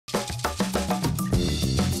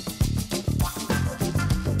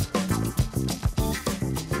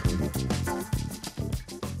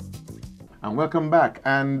And welcome back.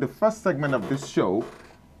 And the first segment of this show,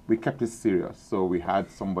 we kept it serious. So we had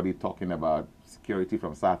somebody talking about security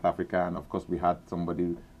from South Africa, and of course we had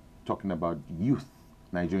somebody talking about youth,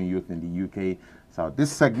 Nigerian youth in the UK. So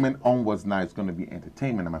this segment onwards now is going to be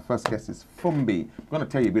entertainment, and my first guest is Funmbi. I'm going to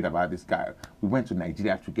tell you a bit about this guy. We went to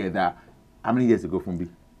Nigeria together. How many years ago, Funmbi?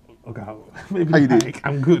 Okay, maybe how you doing?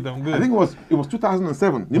 I'm good. I think it was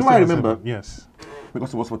 2007. You know why I remember? Yes.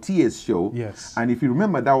 Because it was for TA's show. Yes. And if you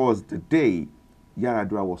remember, that was the day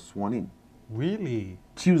Yaradua was sworn in. Really?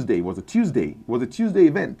 Tuesday. It was a Tuesday. It was a Tuesday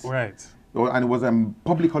event. Right. And it was a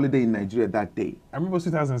public holiday in Nigeria that day. I remember it was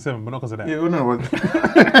 2007, but not because of that. Yeah, no.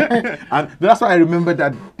 And that's why I remember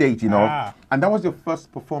that date, you know. Ah. And that was your first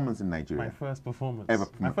performance in Nigeria? My first performance. Ever.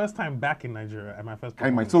 My first time back in Nigeria and my first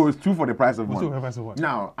performance. So it's two for the price of one. Two for the price of one.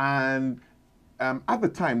 Now, and at the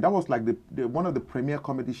time, that was like one of the premier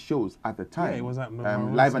comedy shows at the time. Yeah, it was at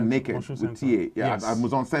Live and Naked with TA. Yeah, yes. at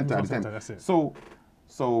Muzon Center at the time. That's it.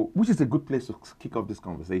 So, which is a good place to kick off this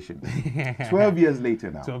conversation. 12 years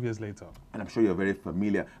later now. 12 years later. And I'm sure you're very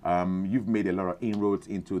familiar. You've made a lot of inroads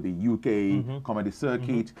into the UK comedy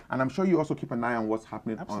circuit. And I'm sure you also keep an eye on what's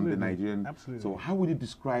happening on the Nigerian. Absolutely. So how would you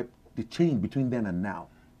describe the change between then and now?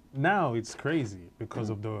 Now it's crazy because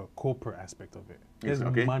of the corporate aspect of it. There's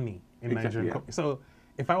money in Nigerian comedy. So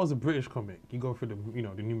if I was a British comic, you go through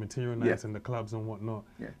the new material nights and the clubs and whatnot.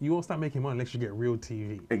 Yeah. You won't start making money unless you get real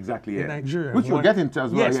TV. Exactly. In Nigeria, which you'll get into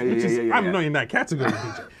as well. Yes, I'm not in that category,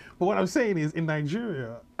 DJ. But what I'm saying is, in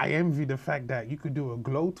Nigeria, I envy the fact that you could do a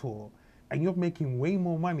glow tour and you're making way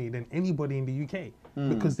more money than anybody in the UK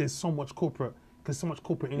because there's so much corporate interest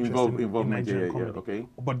in Nigerian comedy. Okay.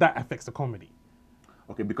 But that affects the comedy.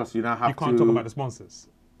 Okay, because you now have you can't talk about the sponsors.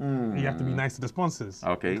 You have to be nice to the sponsors.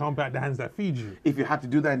 Okay. You can't back the hands that feed you. If you had to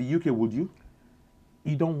do that in the UK, would you?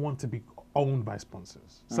 You don't want to be owned by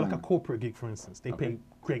sponsors. So like a corporate gig, for instance, they pay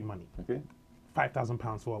great money. Okay.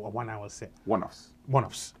 £5,000 for a 1 hour set. One-offs.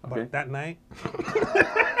 One-offs. Okay. But that night...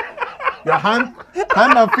 Your hand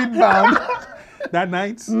and feet bound. That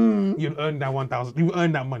night, you'll earn that 1,000. You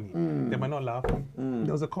earn that money. They might not laugh.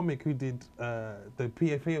 There was a comic who did the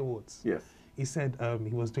PFA Awards. Yes. He said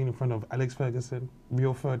he was doing in front of Alex Ferguson,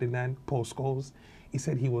 Rio Ferdinand, Paul Scholes. He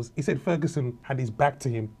said Ferguson had his back to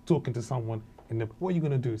him talking to someone. And what are you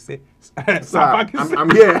gonna do? Say, Sir,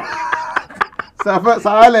 I'm here. Sir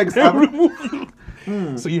Alex.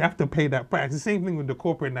 So you have to pay that price. The same thing with the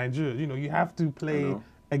corporate Nigeria. You have to play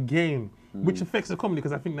a game, which affects the comedy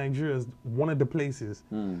because I think Nigeria is one of the places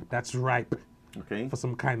that's ripe for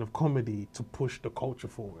some kind of comedy to push the culture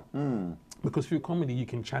forward. Because through comedy, you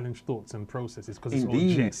can challenge thoughts and processes because it's all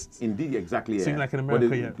jest. Indeed, exactly. So like in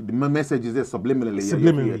America, the message is there subliminally.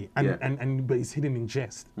 Subliminally, but it's hidden in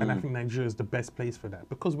jest. And I think Nigeria is the best place for that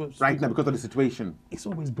because right now, because of the situation. It's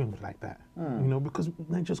always been like that, because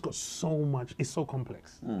Nigeria's got so much. It's so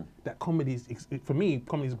complex that comedy is, for me,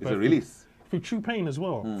 comedy is perfect. It's a release. Through true pain as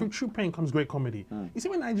well. Through true pain comes great comedy. You see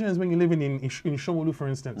when Nigerians, when you're living in Shomolu, for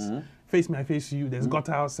instance, Face Me, I Face You, there's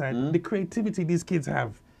Gutter Outside, the creativity these kids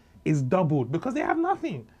have is doubled because they have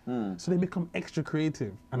nothing. So they become extra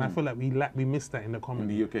creative. And I feel like we miss that in the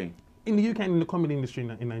comedy. In the UK? In the UK and in the comedy industry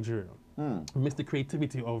in Nigeria. We miss the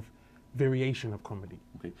creativity of variation of comedy.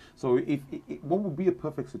 Okay. So what would be a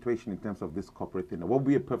perfect situation in terms of this corporate thing? What would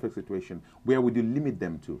be a perfect situation? Where would you limit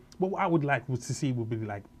them to? What I would like to see would be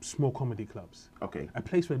like small comedy clubs. Okay. A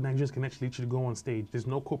place where Nigerians can actually go on stage. There's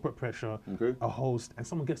no corporate pressure, a host, and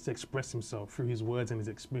someone gets to express himself through his words and his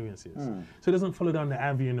experiences. So it doesn't follow down the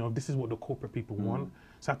avenue of this is what the corporate people want,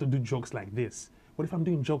 so I have to do jokes like this. What if I'm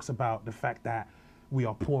doing jokes about the fact that we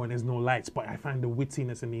are poor and there's no lights, but I find the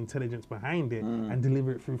wittiness and the intelligence behind it and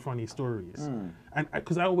deliver it through funny stories. And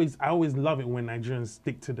because I always love it when Nigerians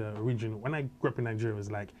stick to the original. When I grew up in Nigeria, it was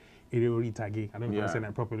like Ereoritage. I don't know if I'm saying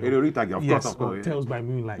that properly. Ereoritage, of course. Or Tales by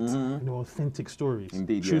Moonlight. Authentic stories.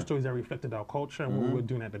 Indeed, true stories that reflected our culture and what we were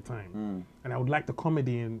doing at the time. And I would like the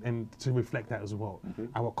comedy and to reflect that as well.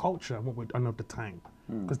 Our culture and what we're doing at the time.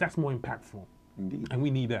 Because that's more impactful. Indeed. And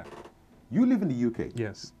we need that. You live in the UK.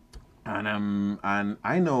 Yes. And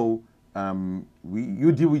I know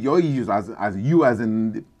you deal with your issues as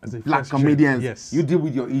in black comedians. Yes. You deal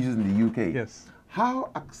with your issues in the UK. Yes. How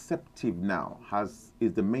acceptive now is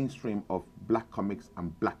the mainstream of black comics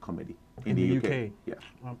and black comedy in the UK?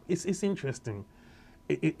 Yeah. It's interesting.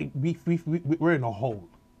 We're in a hole.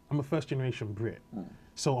 I'm a first generation Brit.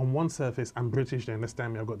 So on one surface, I'm British, they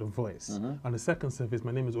understand me, I've got the voice. On the second surface,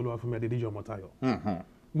 my name is Funmbi Omotayo.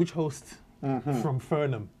 Which host from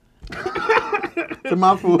Furnham? It's a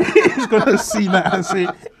mouthful. He's gonna see that and say,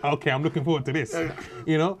 "Okay, I'm looking forward to this."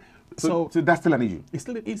 So that's still an issue.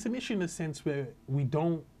 It's an issue in the sense where we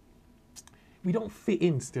don't fit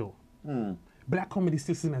in still. Black comedy is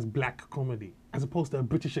still seen as black comedy, as opposed to a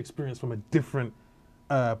British experience from a different.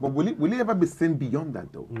 But will it ever be seen beyond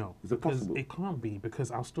that, though? No, is it possible? It can't be,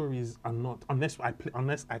 because our stories are not, unless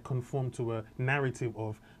I conform to a narrative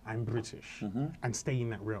of I'm British and stay in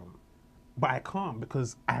that realm. But I can't,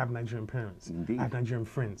 because I have Nigerian parents, Indeed. I have Nigerian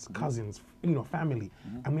friends, cousins, family,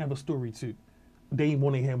 and we have a story too. They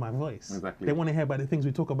want to hear my voice. Exactly. They want to hear about the things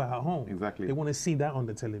we talk about at home. Exactly. They want to see that on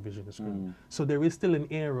the television screen. So there is still an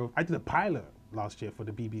era of, I did a pilot last year for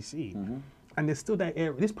the BBC. And there's still that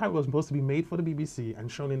era. This pilot was supposed to be made for the BBC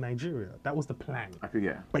and shown in Nigeria. That was the plan.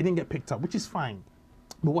 Yeah. But it didn't get picked up, which is fine.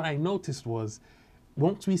 But what I noticed was,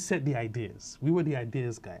 once we set the ideas, we were the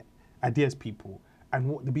ideas people. And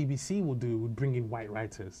what the BBC will do would bring in white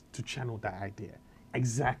writers to channel that idea.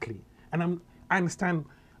 Exactly. And I don't understand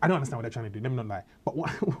what they're trying to do, let me not lie. But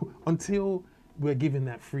until we're given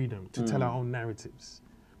that freedom to tell our own narratives,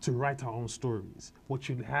 to write our own stories, what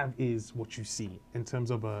you have is what you see in terms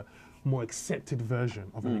of a more accepted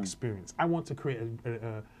version of an experience. I want to create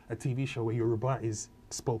a TV show where Yoruba is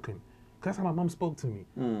spoken. That's how my mom spoke to me.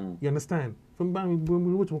 You understand? You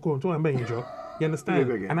understand?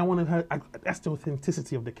 And I want her, that's the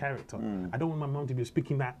authenticity of the character. I don't want my mom to be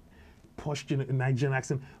speaking that posh Nigerian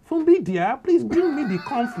accent. Funmbi, dear, please bring me the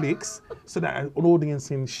conflicts so that an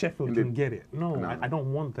audience in Sheffield can get it. No. I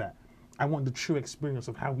don't want that. I want the true experience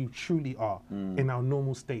of how we truly are in our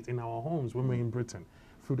normal state, in our homes when we're in Britain.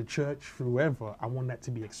 Through the church, through wherever, I want that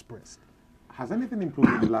to be expressed. Has anything improved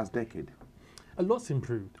in the last decade? A lot's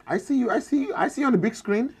improved. I see you on the big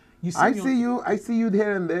screen. I see you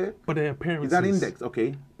here and there. But the appearances. Is that index?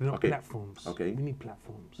 Okay. They're not platforms. Okay. We need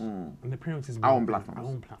platforms. And the appearances. Our own platforms. Our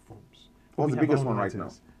own platforms. What's the biggest one right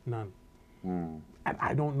now? None.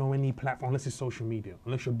 I don't know any platform unless it's social media,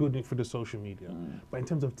 unless you're building for the social media. But in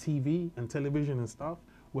terms of TV and television and stuff,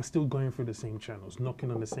 we're still going through the same channels,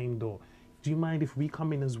 knocking on the same door. Do you mind if we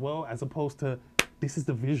come in as well, as opposed to, this is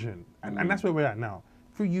the vision? And that's where we're at now.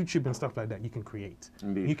 Through YouTube and stuff like that, you can create.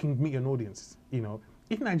 Indeed. You can meet an audience.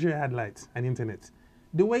 If Nigeria had light and internet,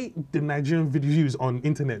 the way the Nigerian views on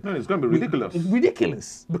internet, no, it's going to be ridiculous. It's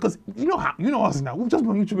ridiculous, because you know us now. We've just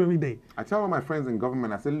been on YouTube every day. I tell all my friends in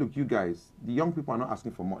government, I said, look, you guys, the young people are not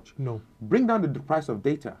asking for much. No. Bring down the price of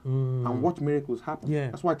data and watch miracles happen. Yeah.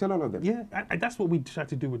 That's what I tell all of them. Yeah, that's what we tried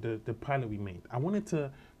to do with the pilot we made. I wanted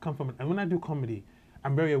to come from, and when I do comedy,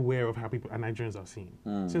 I'm very aware of how people and Nigerians are seen.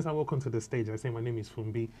 Since I walk onto the stage, I say my name is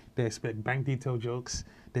Funmbi. They expect bank detail jokes.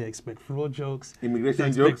 They expect floor jokes.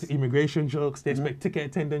 Immigration jokes. They expect ticket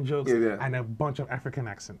attendant jokes, and a bunch of African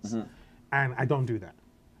accents. And I don't do that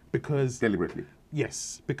because deliberately.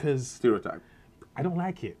 Yes, because stereotype. I don't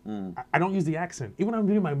like it. I don't use the accent. Even when I'm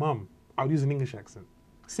doing my mom, I'll use an English accent.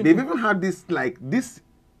 They've even had this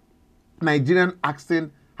Nigerian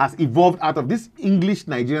accent has evolved out of this English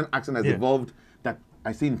Nigerian accent has evolved. That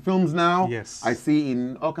I see in films now. Yes. I see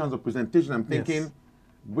in all kinds of presentation. I'm thinking,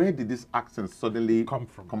 where did this accent suddenly come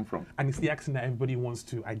from? And it's the accent that everybody wants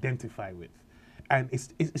to identify with. And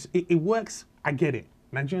it works. I get it.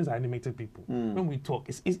 Nigerians are animated people. When we talk,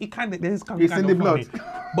 it's in the blood.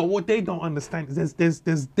 But what they don't understand is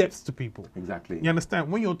there's depths to people. Exactly. You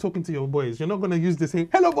understand? When you're talking to your boys, you're not going to use the same,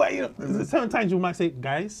 hello boy. Certain times you might say,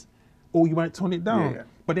 guys, or you might tone it down.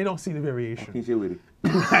 But they don't see the variation.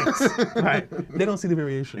 Right. They don't see the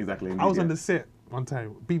variation. Exactly. I was on the set one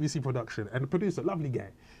time, BBC production, and the producer, lovely guy.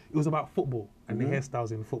 It was about football and the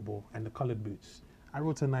hairstyles in football and the coloured boots. I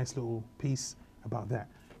wrote a nice little piece about that.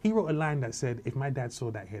 He wrote a line that said, if my dad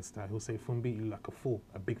saw that hairstyle, he'll say, Funmbi, you look like a fool,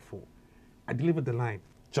 a big fool. I delivered the line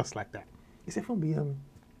just like that. He said, Funmbi,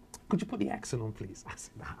 could you put the accent on, please? I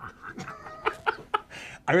said,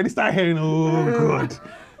 I already started hearing, oh, God.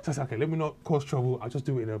 So I said, okay, let me not cause trouble. I'll just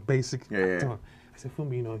do it in a basic tone. I said,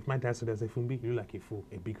 Funmbi, if my dad said that, I said, Funmbi, you look like a fool,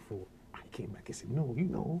 a big fool. I came back and said, no, you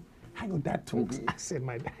know how your dad talks. I said,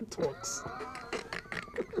 my dad talks.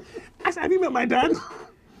 I said, have you met my dad?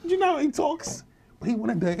 Do you know how he talks? But he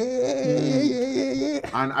wanted the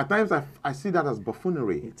And at times I see that as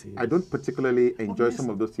buffoonery. I don't particularly enjoy some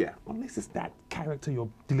of those, Unless it's that character you're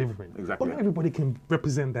delivering. Exactly. But not everybody can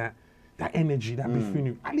represent that energy, that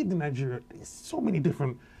buffoonery. I lived in Nigeria. There's so many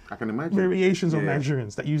different variations of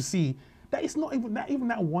Nigerians that you see. That it's not even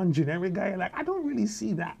that one generic guy. Like, I don't really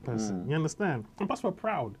see that person. You understand? And plus, we're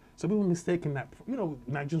proud. So people mistaken that,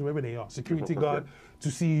 Nigerians, wherever they are, security guard to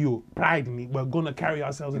CEO, pride in it. We're going to carry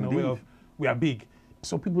ourselves in a way of, we are big.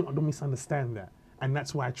 So people don't misunderstand that. And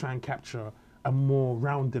that's why I try and capture a more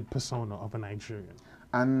rounded persona of a Nigerian.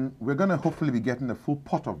 And we're going to hopefully be getting a full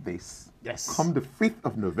pot of this. Yes. Come the 5th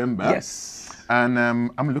of November. Yes. And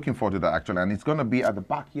I'm looking forward to that, actually. And it's going to be at the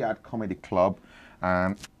Backyard Comedy Club.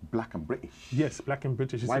 Black and British. Yes, Black and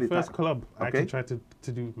British. It's Why the did first that? club I Okay. actually tried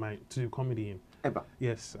to do comedy in. Ever.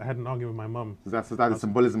 Yes, I had an argument with my mum. So that's the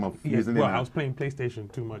symbolism of Yeah, using well, it. I was playing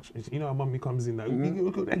PlayStation too much. You know, my mummy comes in like,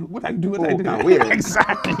 what I do, what I Oh, do. can't wait.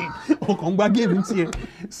 Exactly. Oh, come back in here.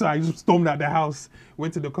 So I just stormed out the house,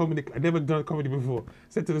 went to the comedy. I'd never done comedy before.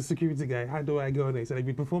 Said to the security guy, how do I go on there? He said, have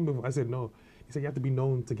you performed before? I said, no. He said, you have to be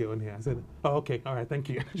known to get on here. I said, oh, okay, all right, thank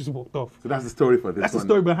you. I just walked off. So that's the story for this That's one. the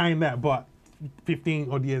story behind that, but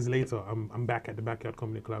 15 odd years later, I'm back at the Backyard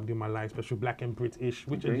Comedy Club doing my live special, Black and British,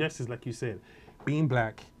 which addresses, like you said, being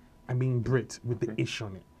black and being Brit with the ish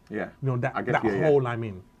on it. Yeah. You know, that hole I'm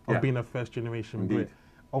in of being a first generation Brit,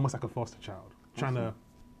 almost like a foster child, trying to,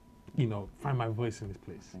 you know, find my voice in this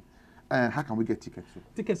place. How can we get tickets?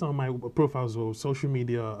 Tickets on my profiles or social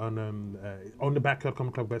media on the Backyard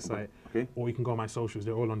Comedy Club website, or you can go on my socials.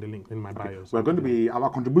 They're all on the link in my bios. We're going to be our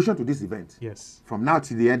contribution to this event. Yes. From now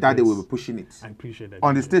to the end, that day we'll be pushing it. I appreciate that.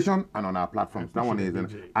 On the station and on our platforms. That one is,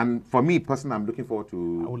 DJ. and for me personally, I'm looking forward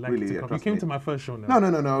to. I would like really, to come. You came to my first show now.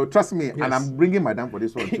 No. Trust me, and I'm bringing my down for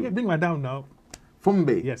this one too. Bring my down now.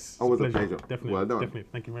 Funmbi. Yes. Always a pleasure. pleasure. Definitely. Well done. Definitely.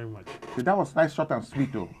 Thank you very much. So that was nice, short and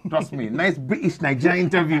sweet though. Trust me, nice British Nigerian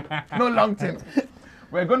interview. No long term.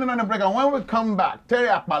 We're going on a break, and when we come back, Terry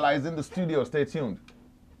Akpala is in the studio. Stay tuned.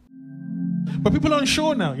 But people aren't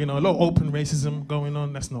sure now, you know, a lot of open racism going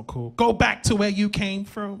on. That's not cool. Go back to where you came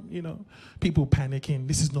from, you know. People panicking.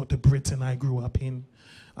 This is not the Britain I grew up in.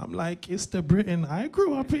 I'm like, it's the Britain I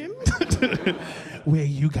grew up in. Where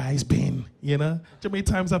you guys been, you know? How many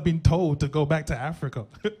times I've been told to go back to Africa?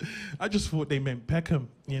 I just thought they meant Peckham,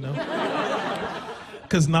 you know?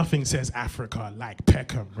 Because nothing says Africa like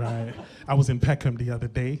Peckham, right? I was in Peckham the other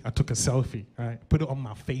day. I took a selfie, right? Put it on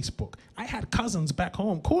my Facebook. I had cousins back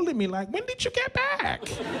home calling me like, when did you get back?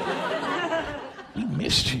 We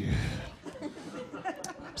missed you.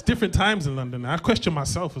 It's different times in London. I question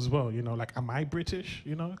myself as well, you know, like, am I British,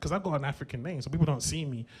 you know? Because I've got an African name, so people don't see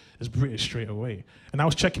me as British straight away. And I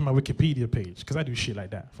was checking my Wikipedia page, because I do shit like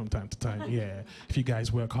that from time to time. Yeah, if you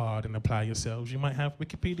guys work hard and apply yourselves, you might have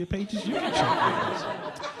Wikipedia pages you can check.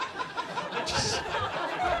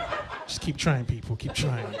 Just keep trying, people, keep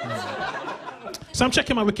trying. So I'm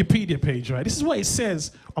checking my Wikipedia page, right? This is what it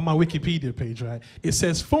says on my Wikipedia page, right? It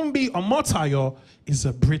says, Funmbi Omotayo is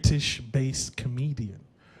a British-based comedian.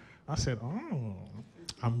 I said, oh,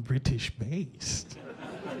 I'm British-based.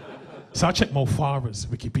 So I checked Mo Farah's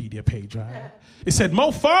Wikipedia page, right? It said,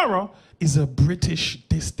 Mo Farah is a British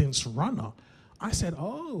distance runner. I said,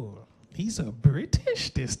 oh, he's a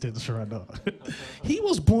British distance runner. He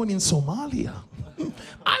was born in Somalia.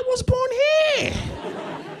 I was born here.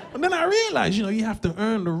 And then I realized, you know, you have to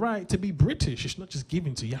earn the right to be British. It's not just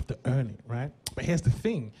given to you, you have to earn it, right? But here's the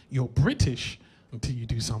thing, you're British until you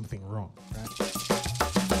do something wrong, right?